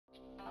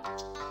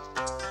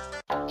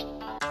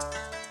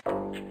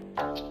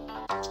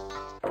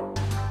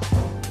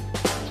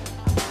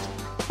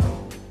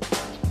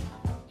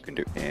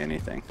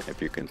anything.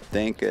 If you can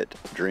think it,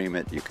 dream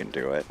it, you can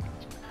do it.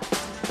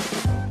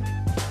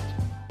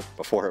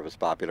 Before it was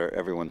popular,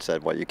 everyone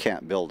said, well, you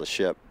can't build a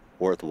ship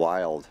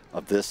worthwhile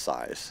of this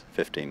size,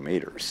 15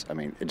 meters. I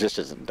mean, it just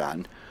isn't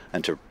done.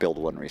 And to build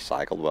one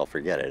recycled, well,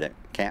 forget it. It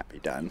can't be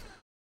done.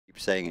 Keep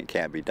saying it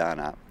can't be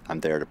done. I'm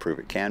there to prove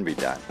it can be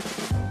done.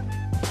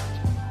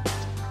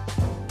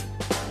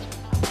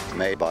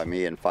 Made by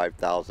me and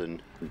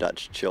 5,000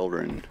 Dutch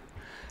children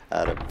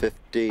out of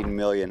 15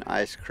 million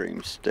ice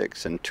cream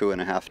sticks and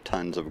 2.5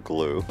 tons of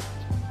glue.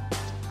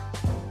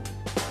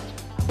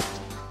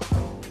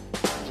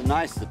 A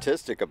nice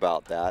statistic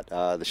about that,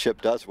 the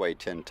ship does weigh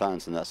 10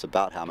 tons, and that's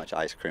about how much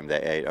ice cream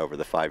they ate over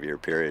the 5-year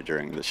period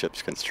during the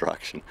ship's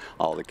construction.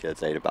 All the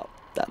kids ate about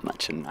that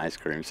much in ice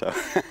cream, so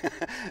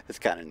it's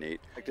kind of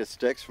neat. The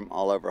sticks from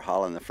all over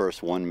Holland, the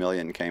first 1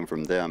 million came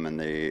from them,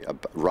 and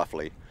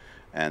roughly,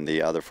 and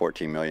the other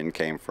 14 million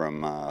came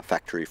from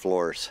factory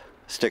floors.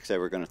 Sticks they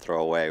were going to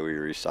throw away, we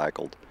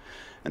recycled.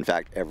 In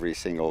fact, every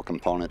single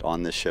component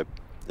on this ship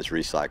is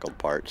recycled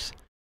parts.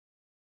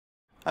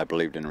 I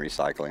believed in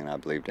recycling. I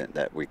believed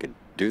that we could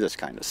do this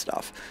kind of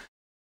stuff.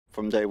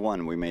 From day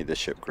one, we made this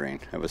ship green.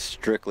 It was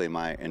strictly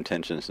my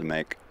intentions to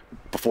make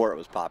before it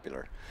was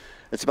popular.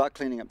 It's about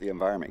cleaning up the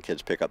environment.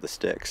 Kids pick up the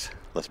sticks.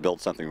 Let's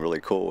build something really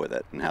cool with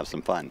it and have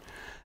some fun.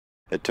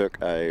 It took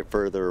a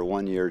further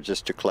 1 year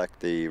just to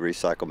collect the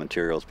recycled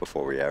materials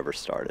before we ever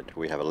started.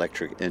 We have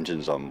electric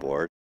engines on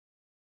board.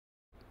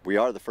 We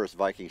are the first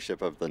Viking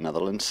ship of the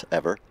Netherlands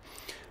ever.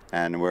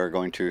 And we're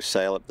going to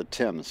sail up the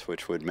Thames,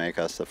 which would make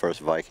us the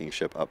first Viking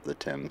ship up the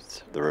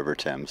Thames, the River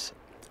Thames,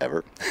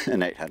 ever,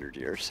 in 800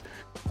 years.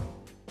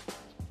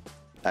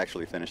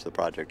 Actually finished the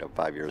project of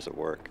 5 years of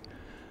work.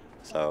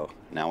 So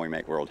now we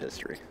make world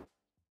history.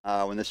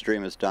 When this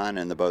dream is done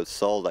and the boat's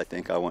sold, I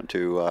think I want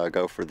to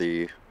go for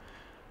the,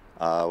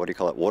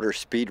 water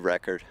speed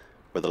record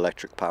with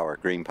electric power,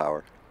 green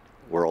power.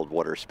 World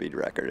water speed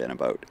record in a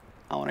boat.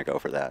 I want to go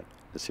for that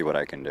to see what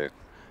I can do,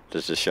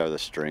 just to show the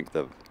strength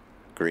of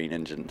green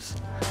engines.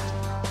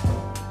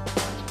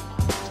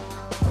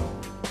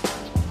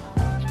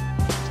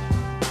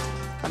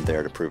 I'm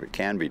there to prove it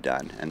can be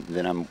done, and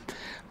then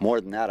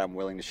more than that, I'm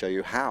willing to show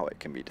you how it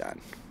can be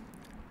done.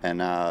 And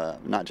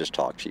not just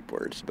talk cheap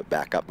words, but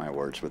back up my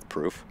words with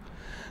proof.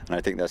 And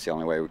I think that's the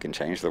only way we can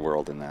change the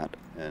world in that.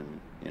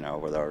 And,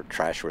 with our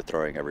trash we're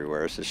throwing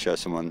everywhere, is to show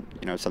someone,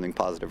 something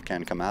positive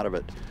can come out of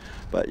it.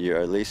 But you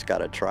at least got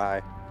to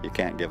try. You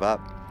can't give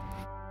up.